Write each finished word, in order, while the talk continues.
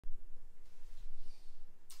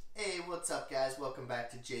Hey, what's up, guys? Welcome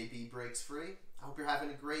back to JB Breaks Free. I hope you're having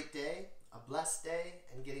a great day, a blessed day,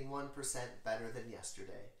 and getting 1% better than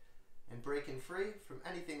yesterday. And breaking free from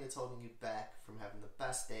anything that's holding you back from having the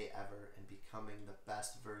best day ever and becoming the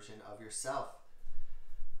best version of yourself.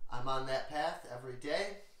 I'm on that path every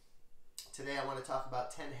day. Today I want to talk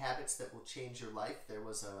about 10 habits that will change your life. There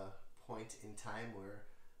was a point in time where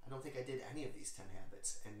I don't think I did any of these 10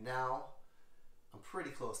 habits, and now I'm pretty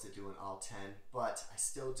close to doing all 10, but I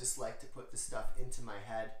still just like to put the stuff into my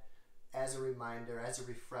head as a reminder, as a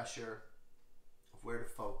refresher of where to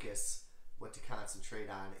focus, what to concentrate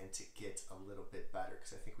on, and to get a little bit better,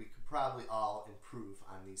 because I think we could probably all improve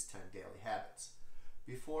on these 10 daily habits.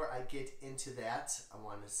 Before I get into that, I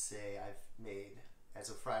want to say I've made, as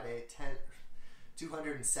of Friday,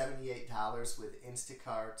 $278 with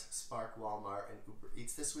Instacart, Spark, Walmart, and Uber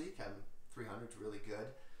Eats this week. I'm 300, really good.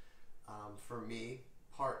 For me,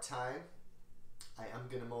 part-time, I am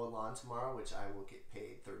going to mow a lawn tomorrow, which I will get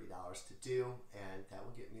paid $30 to do, and that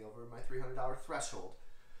will get me over my $300 threshold.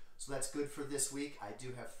 So that's good for this week. I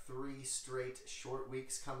do have 3 straight short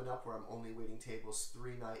weeks coming up where I'm only waiting tables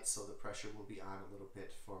 3 nights, so the pressure will be on a little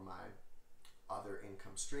bit for my other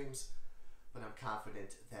income streams, but I'm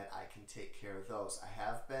confident that I can take care of those. I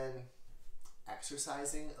have been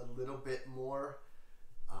exercising a little bit more.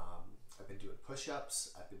 I've been doing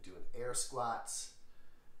push-ups, I've been doing air squats,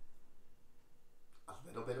 a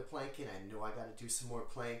little bit of planking. I know I got to do some more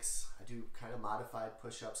planks. I do kind of modified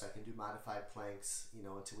push-ups. I can do modified planks,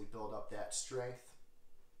 until we build up that strength.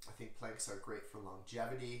 I think planks are great for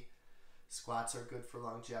longevity. Squats are good for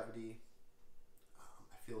longevity.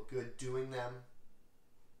 I feel good doing them.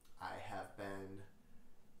 I have been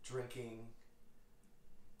drinking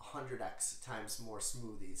 100x times more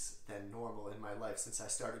smoothies than normal in my life since I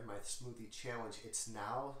started my smoothie challenge. It's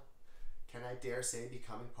now, can I dare say,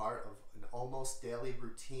 becoming part of an almost daily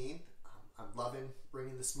routine. I'm loving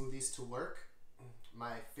bringing the smoothies to work.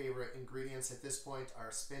 My favorite ingredients at this point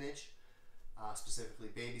are spinach, specifically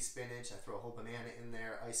baby spinach. I throw a whole banana in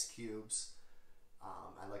there, ice cubes.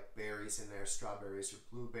 I like berries in there, strawberries or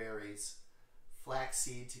blueberries.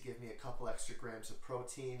 Flaxseed to give me a couple extra grams of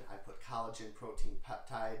protein. I put collagen protein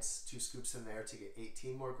peptides, 2 scoops in there to get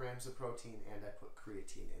 18 more grams of protein, and I put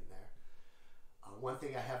creatine in there. One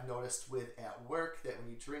thing I have noticed with at work, that when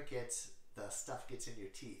you drink it, the stuff gets in your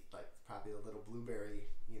teeth, like probably the little blueberry,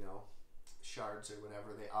 shards or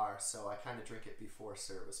whatever they are. So I kind of drink it before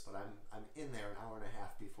service, but I'm in there an hour and a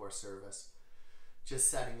half before service, just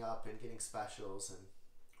setting up and getting specials, and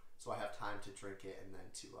so I have time to drink it and then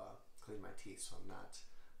to clean my teeth, so I'm not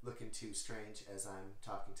looking too strange as I'm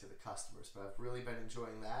talking to the customers. But I've really been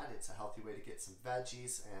enjoying that. It's a healthy way to get some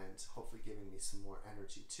veggies and hopefully giving me some more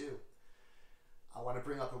energy too. I want to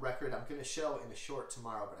bring up a record I'm going to show in a short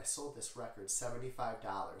tomorrow, but I sold this record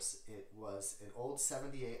 $75. It was an old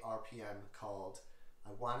 78 RPM called I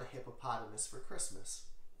Want a Hippopotamus for Christmas.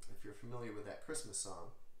 If you're familiar with that Christmas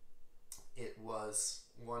song, it was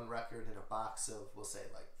one record in a box of, we'll say,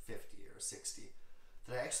 like 50 or 60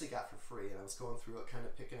 that I actually got for free, and I was going through it, kind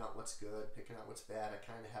of picking out what's good, picking out what's bad. I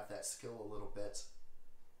kind of have that skill a little bit,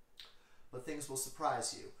 but things will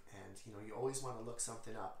surprise you, and you always want to look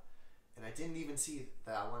something up. And I didn't even see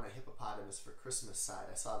that I Want a Hippopotamus for Christmas side.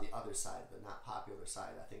 I saw the other side, the not popular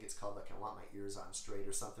side. I think it's called like I Want My Ears On Straight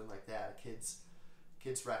or something like that, a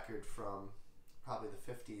kids record from probably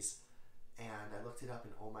the 50s. And I looked it up,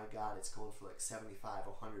 and oh my God, it's going for like $75,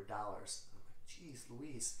 $100. I'm like, geez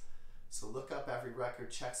Louise. So look up every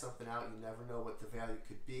record, check something out. You never know what the value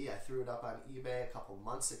could be. I threw it up on eBay a couple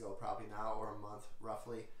months ago, probably now, or a month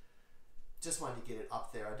roughly. Just wanted to get it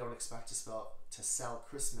up there. I don't expect to sell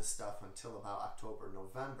Christmas stuff until about October,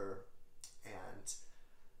 November. And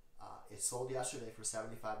it sold yesterday for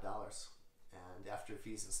 $75. And after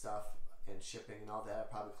fees and stuff and shipping and all that,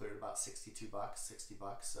 I probably cleared about $62,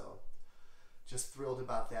 $60. So just thrilled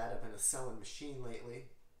about that. I've been a selling machine lately.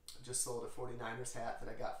 I just sold a 49ers hat that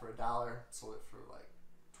I got for $1. Sold it for like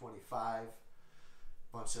 $25.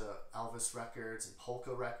 Bunch of Elvis records and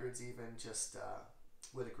polka records even, just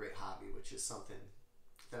with a great hobby, which is something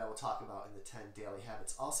that I will talk about in the 10 daily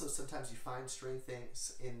habits. Also, sometimes you find strange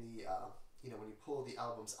things in the, when you pull the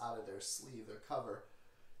albums out of their sleeve, their cover,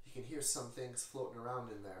 you can hear some things floating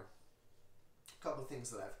around in there. A couple things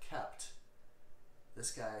that I've kept.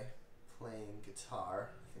 This guy playing guitar,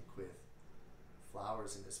 I think with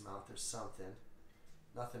flowers in his mouth or something.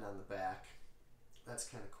 Nothing on the back. That's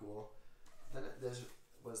kind of cool. Then there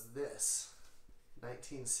was this,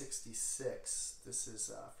 1966. This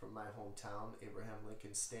is from my hometown, Abraham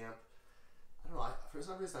Lincoln stamp. I don't know, for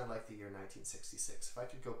some reason I like the year 1966. If I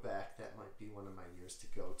could go back, that might be one of my years to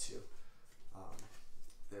go to.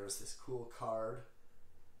 there was this cool card,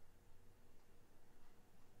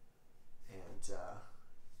 and it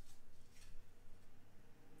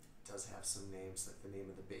does have some names, like the name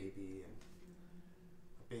of the baby, and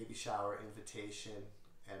a baby shower invitation,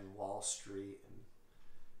 and Wall Street, and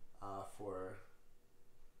for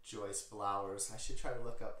Joyce Blowers. I should try to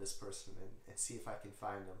look up this person and see if I can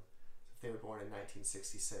find them. If they were born in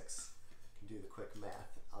 1966, I can do the quick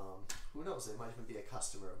math. Who knows? They might even be a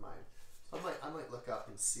customer of mine. So I might look up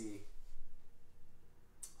and see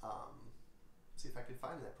if I can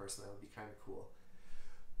find that person. That would be kind of cool.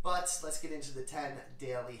 But let's get into the 10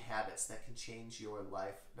 daily habits that can change your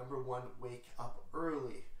life. Number 1, wake up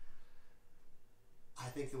early. I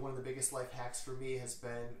think that one of the biggest life hacks for me has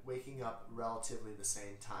been waking up relatively the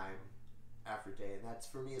same time every day. And that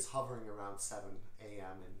for me is hovering around 7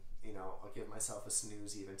 a.m. And, I'll give myself a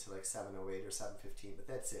snooze even to like 7:08 or 7:15, but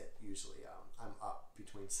that's it usually. I'm up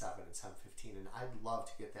between 7 and 7:15, and I'd love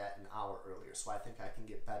to get that an hour earlier, so I think I can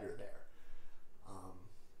get better there.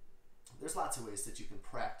 There's lots of ways that you can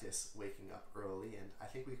practice waking up early, and I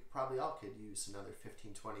think we probably all could use another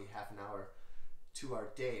 15, 20, half an hour to our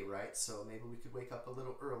day, right? So maybe we could wake up a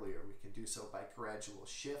little earlier. We can do so by gradual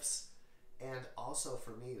shifts. And also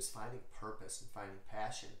for me, it was finding purpose and finding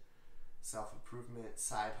passion, self-improvement,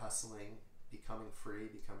 side hustling, becoming free,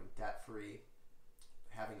 becoming debt-free,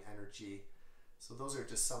 having energy. So those are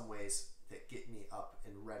just some ways that get me up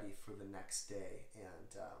and ready for the next day.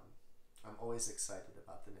 And I'm always excited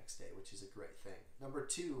about the next day, which is a great thing. Number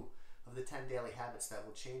 2 of the 10 daily habits that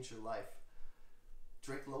will change your life: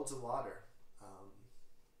 drink loads of water.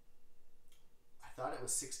 I thought it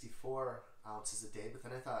was 64 ounces a day, but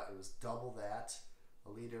then I thought it was double that,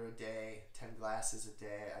 a liter a day, 10 glasses a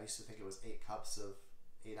day. I used to think it was 8 cups of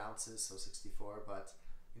 8 ounces, so 64, but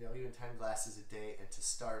even 10 glasses a day, and to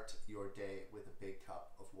start your day with a big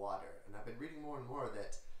cup of water. And I've been reading more and more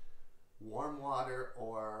that warm water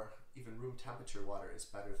or even room temperature water is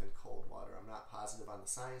better than cold water. I'm not positive on the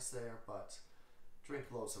science there, but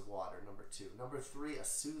drink loads of water, number 2. Number 3, a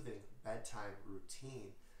soothing bedtime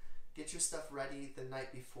routine. Get your stuff ready the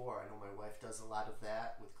night before. I know my wife does a lot of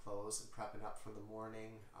that with clothes and prepping up for the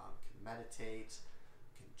morning. Can meditate,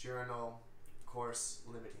 can journal, of course,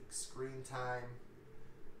 limiting screen time.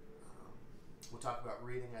 We'll talk about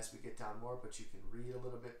reading as we get down more, but you can read a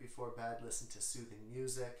little bit before bed, listen to soothing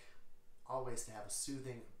music. Always to have a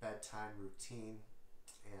soothing bedtime routine,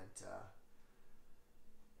 and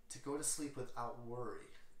to go to sleep without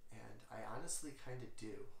worry. And I honestly kind of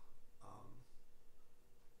do.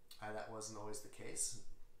 That wasn't always the case.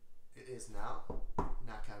 It is now,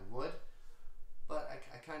 knock on wood. But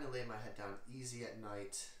I kind of lay my head down easy at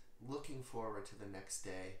night, looking forward to the next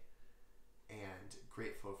day, and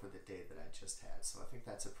grateful for the day that I just had. So I think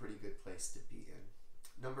that's a pretty good place to be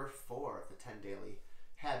in. Number 4 of the 10 daily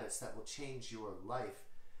habits that will change your life: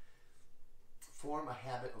 form a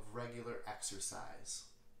habit of regular exercise.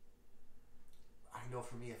 I know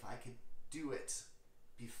for me, if I could do it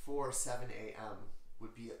before 7 a.m.,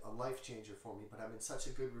 would be a life changer for me, but I'm in such a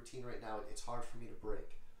good routine right now, it's hard for me to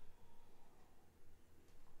break.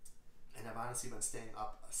 And I've honestly been staying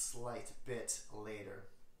up a slight bit later.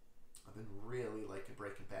 I've been really like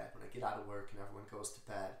Breaking Bad. When I get out of work and everyone goes to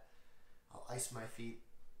bed, I'll ice my feet,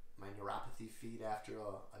 my neuropathy feet after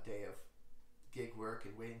a day of gig work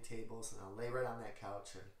and waiting tables, and I'll lay right on that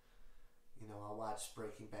couch and I'll watch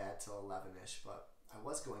Breaking Bad till 11ish. But I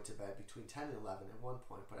was going to bed between 10 and 11 at one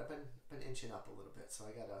point, but I've been inching up a little bit, so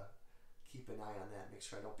I gotta keep an eye on that, make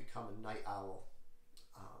sure I don't become a night owl.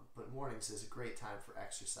 But mornings is a great time for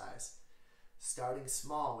exercise. Starting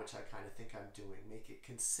small, which I kind of think I'm doing, make it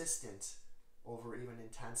consistent over even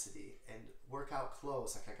intensity, and workout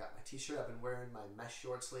clothes. Like I got my t-shirt, I've been wearing my mesh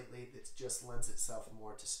shorts lately. That just lends itself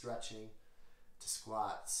more to stretching, to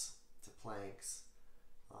squats, to planks.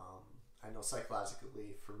 I know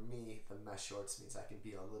psychologically for me, the mesh shorts means I can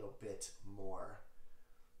be a little bit more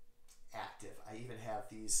active. I even have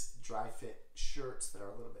these dry fit shirts that are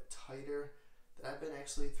a little bit tighter that I've been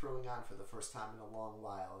actually throwing on for the first time in a long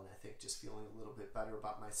while, and I think just feeling a little bit better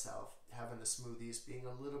about myself. Having the smoothies, being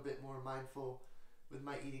a little bit more mindful with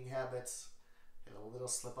my eating habits. Had a little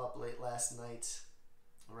slip up late last night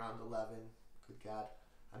around 11. Good God.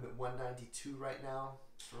 I'm at 192 right now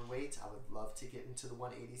for weight. I would love to get into the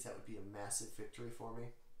 180s. That would be a massive victory for me,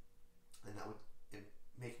 and that would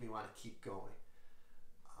make me want to keep going.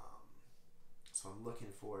 So I'm looking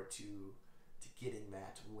forward to getting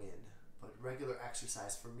that win. But regular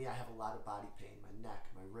exercise, for me, I have a lot of body pain. My neck,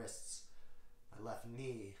 my wrists, my left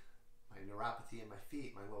knee, my neuropathy in my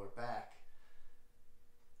feet, my lower back.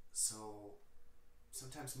 So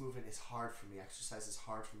sometimes moving is hard for me. Exercise is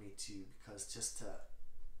hard for me too, because just to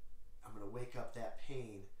I'm going to wake up that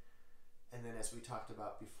pain. And then as we talked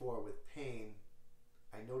about before with pain,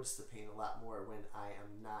 I notice the pain a lot more when I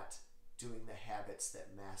am not doing the habits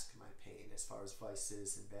that mask my pain as far as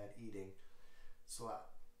vices and bad eating. So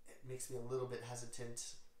it makes me a little bit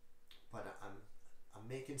hesitant, but I'm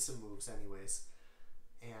making some moves anyways.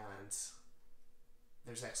 And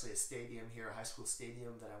there's actually a stadium here, a high school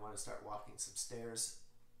stadium, that I want to start walking some stairs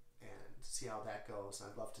and see how that goes.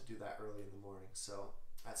 I'd love to do that early in the morning. So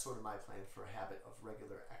that's sort of my plan for a habit of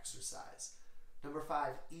regular exercise. Number 5,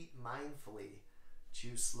 eat mindfully.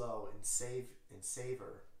 Chew slow and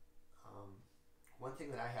savor. One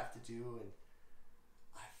thing that I have to do, and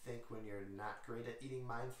I think when you're not great at eating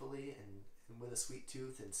mindfully and with a sweet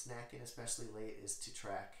tooth and snacking, especially late, is to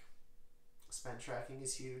track. Spend tracking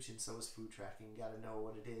is huge, and so is food tracking. You got to know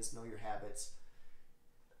what it is, know your habits.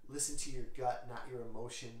 Listen to your gut, not your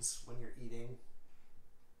emotions when you're eating.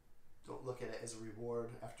 Don't look at it as a reward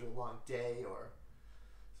after a long day, or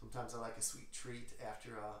sometimes I like a sweet treat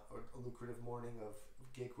after a lucrative morning of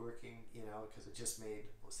gig working, because it just made,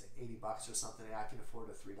 let's say, $80 or something, and I can afford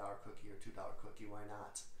a $3 cookie or $2 cookie, why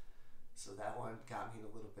not? So that one got me in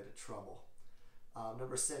a little bit of trouble.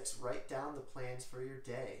 Number 6, write down the plans for your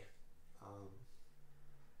day.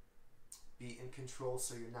 Be in control,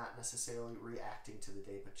 so you're not necessarily reacting to the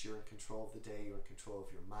day, but you're in control of the day, you're in control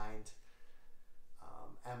of your mind.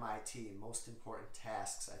 MIT, most important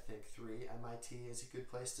tasks. I think 3, MIT is a good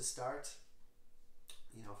place to start.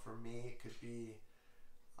 For me, it could be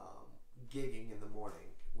gigging in the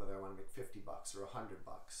morning, whether I want to make $50 or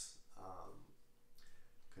 $100.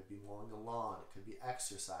 Could be mowing the lawn. It could be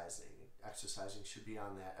exercising. Exercising should be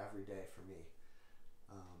on that every day for me.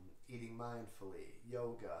 Eating mindfully,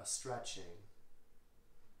 yoga, stretching,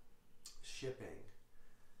 shipping.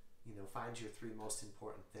 Find your 3 most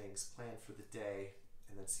important things, plan for the day,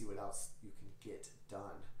 and then see what else you can get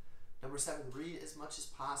done. Number 7, read as much as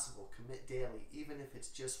possible. Commit daily, even if it's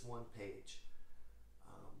just 1 page.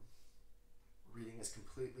 Reading has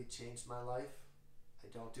completely changed my life. I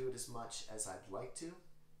don't do it as much as I'd like to,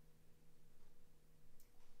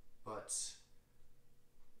 but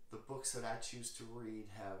the books that I choose to read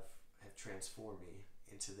have transformed me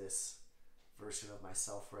into this version of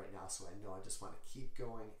myself right now. So I know I just want to keep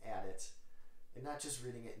going at it, and not just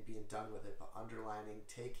reading it and being done with it, but underlining,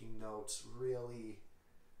 taking notes, really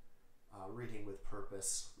reading with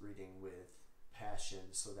purpose, reading with passion,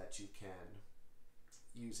 so that you can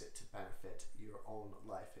use it to benefit your own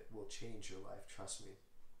life. It will change your life, trust me.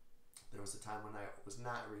 There was a time when I was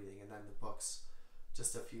not reading, and then the books,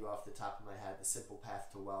 just a few off the top of my head, The Simple Path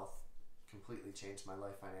to Wealth completely changed my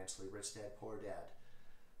life financially. Rich Dad, Poor Dad.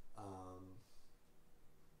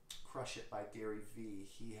 Crush It by Gary Vee.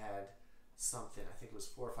 He had something, I think it was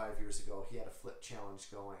 4 or 5 years ago, he had a flip challenge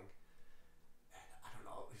going. And I don't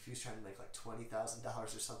know if he was trying to make like $20,000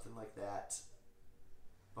 or something like that.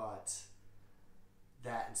 But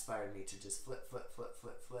that inspired me to just flip.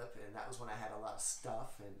 And that was when I had a lot of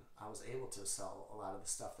stuff, and I was able to sell a lot of the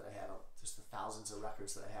stuff that I had, just the thousands of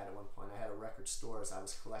records that I had at one point. I had a record store as I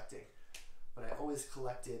was collecting. But I always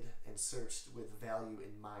collected and searched with value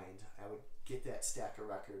in mind. I would get that stack of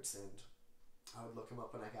records, and I would look them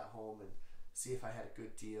up when I got home and see if I had a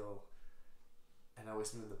good deal. And I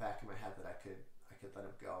always knew in the back of my head that I could let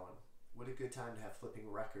them go. And what a good time to have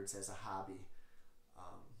flipping records as a hobby,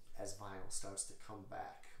 as vinyl starts to come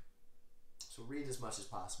back. So read as much as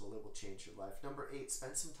possible. It will change your life. Number 8,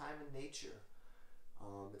 spend some time in nature.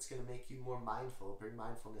 It's going to make you more mindful, bring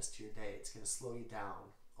mindfulness to your day. It's going to slow you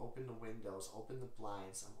down. Open the windows, open the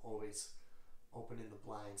blinds. I'm always opening the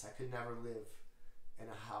blinds. I could never live in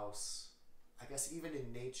a house, I guess even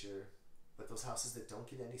in nature, but those houses that don't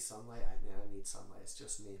get any sunlight, I need sunlight. It's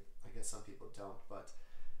just me. I guess some people don't, but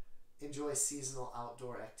enjoy seasonal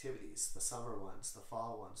outdoor activities, the summer ones, the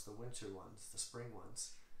fall ones, the winter ones, the spring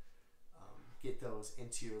ones. Get those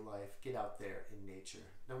into your life. Get out there in nature.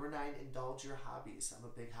 Number 9, indulge your hobbies. I'm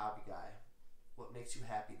a big hobby guy. What makes you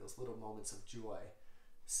happy? Those little moments of joy.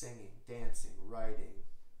 Singing, dancing, writing.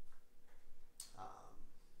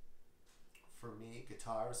 For me,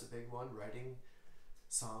 guitar is a big one. Writing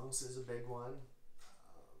songs is a big one.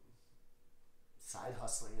 Side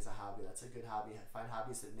hustling is a hobby. That's a good hobby. Find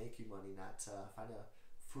hobbies that make you money, not find a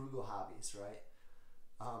frugal hobbies, right?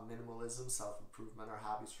 Minimalism, self-improvement are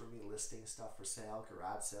hobbies for me. Listing stuff for sale,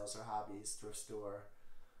 garage sales are hobbies, thrift store.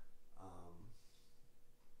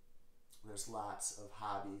 There's lots of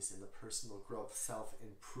hobbies in the personal growth,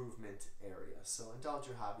 self-improvement area. So indulge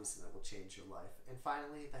your hobbies and it will change your life. And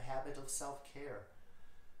finally, the habit of self-care.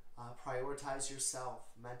 Prioritize yourself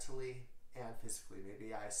mentally and physically.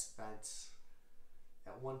 Maybe I spent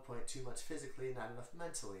at one point too much physically and not enough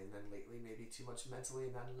mentally, and then lately maybe too much mentally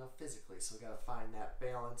and not enough physically. So we got to find that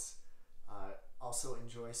balance. Also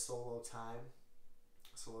enjoy solo time.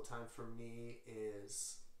 Solo time for me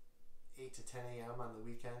is 8 to 10 a.m. on the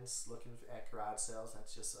weekends, looking at garage sales.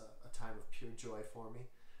 That's just a time of pure joy for me.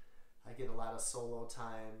 I get a lot of solo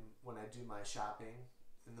time when I do my shopping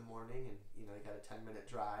in the morning, and you got a 10-minute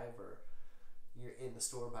drive, or you're in the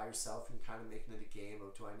store by yourself and you're kind of making it a game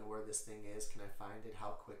of, do I know where this thing is? Can I find it?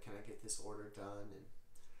 How quick can I get this order done? And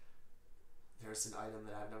there's an item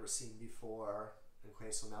that I've never seen before.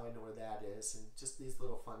 Okay, so now I know where that is. And just these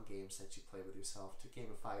little fun games that you play with yourself to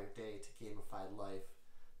gamify your day, to gamify life,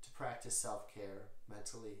 to practice self-care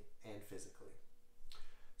mentally and physically.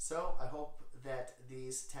 So I hope that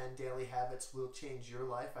these 10 daily habits will change your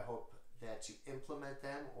life. I hope that you implement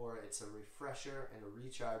them, or it's a refresher and a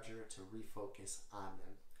recharger to refocus on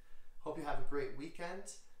them. Hope you have a great weekend,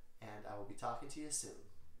 and I will be talking to you soon.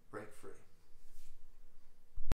 Break free.